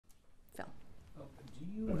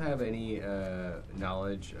have any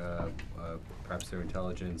knowledge, perhaps through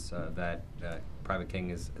intelligence, that Private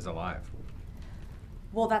King is alive?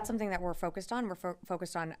 Well, that's something that we're focused on. We're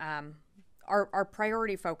focused on our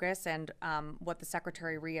priority focus, and what the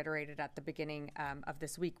secretary reiterated at the beginning of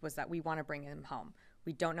this week was that we want to bring him home.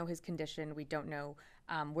 We don't know his condition. We don't know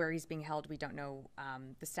where he's being held. We don't know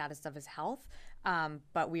the status of his health.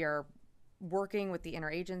 But we are working with the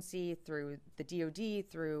interagency through the DoD,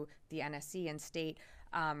 through the NSC and state,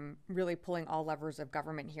 really pulling all levers of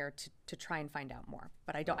government here to try and find out more.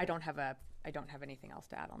 But I don't have anything else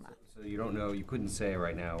to add on that. So you don't know, you couldn't say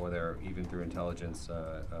right now whether even through intelligence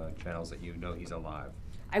channels that you know he's alive?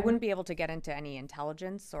 I wouldn't be able to get into any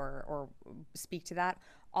intelligence or speak to that.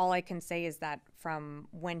 All I can say is that from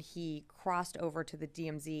when he crossed over to the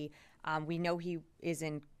DMZ, we know he is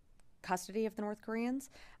in custody of the North Koreans,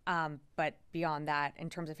 but beyond that, in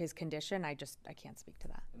terms of his condition, I can't speak to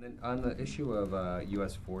that. And then on the issue of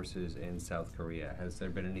U.S. forces in South Korea, has there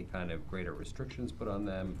been any kind of greater restrictions put on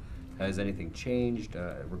them? Has anything changed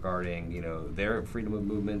regarding their freedom of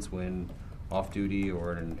movements when off duty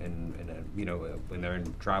or when they're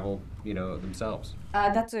in travel themselves?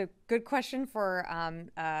 That's a good question for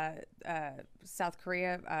South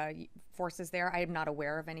Korea forces there. I am not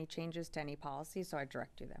aware of any changes to any policy, so I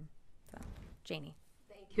direct you them. So, Janie.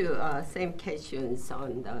 Thank you. Same questions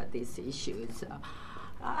on these issues.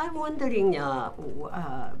 I'm wondering,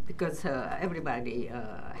 because everybody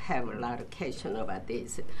have a lot of questions about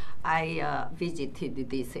this. I visited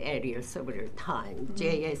this area several times.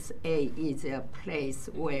 JSA is a place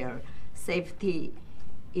where safety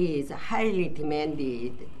is highly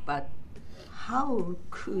demanded, but how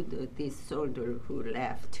could this soldier who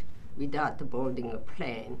left without boarding a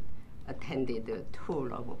plane attended a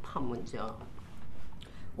tour of Panmunjom?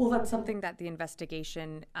 Well, that's something that the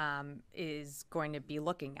investigation is going to be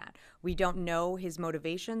looking at. We don't know his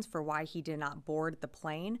motivations for why he did not board the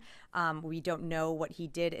plane. We don't know what he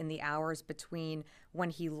did in the hours between when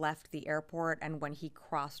he left the airport and when he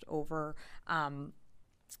crossed over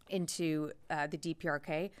into the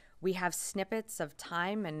DPRK. We have snippets of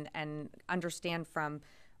time and understand from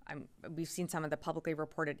we've seen some of the publicly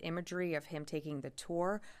reported imagery of him taking the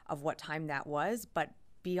tour of what time that was, but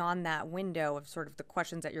beyond that window of sort of the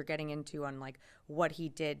questions that you're getting into on like what he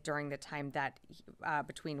did during the time that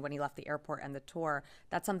between when he left the airport and the tour,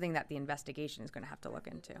 that's something that the investigation is going to have to look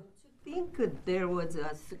into. I think there was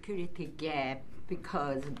a security gap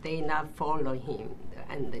because they not follow him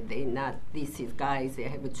and they not, these guys, they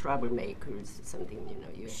have troublemakers, something,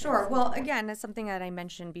 you Sure. Well, again, it's something that I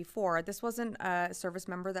mentioned before. This wasn't a service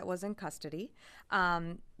member that was in custody.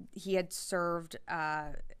 He had served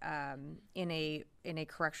in a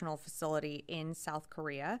correctional facility in South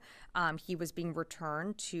Korea. He was being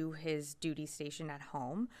returned to his duty station at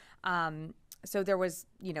home. So there was,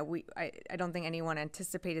 I don't think anyone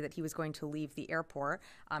anticipated that he was going to leave the airport.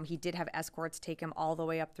 He did have escorts take him all the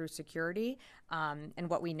way up through security. And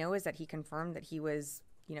what we know is that he confirmed that he was,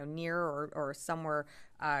 near or somewhere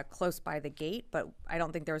close by the gate. But I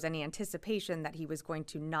don't think there was any anticipation that he was going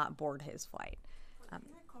to not board his flight.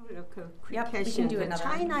 Quick question.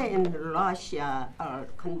 China and Russia are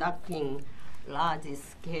conducting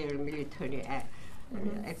large-scale military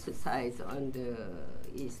exercise on the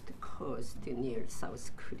east coast near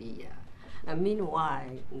South Korea.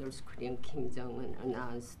 Meanwhile, North Korean Kim Jong-un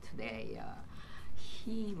announced today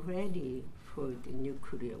he ready for the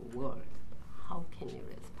nuclear war. How can you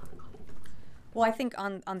respond? Well, I think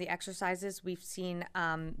on the exercises, we've seen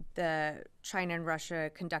the China and Russia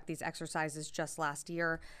conduct these exercises just last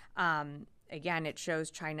year. Again, it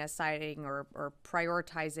shows China siding or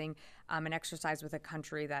prioritizing an exercise with a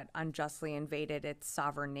country that unjustly invaded its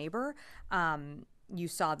sovereign neighbor. You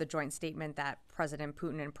saw the joint statement that President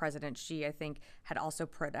Putin and President Xi, I think, had also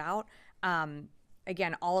put out.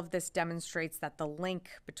 Again, all of this demonstrates that the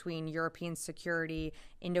link between European security,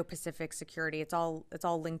 Indo-Pacific security, it's all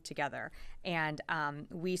linked together. And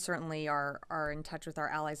we certainly are in touch with our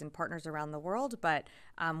allies and partners around the world, but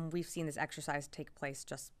we've seen this exercise take place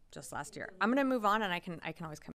just last year. I'm going to move on, and I can always come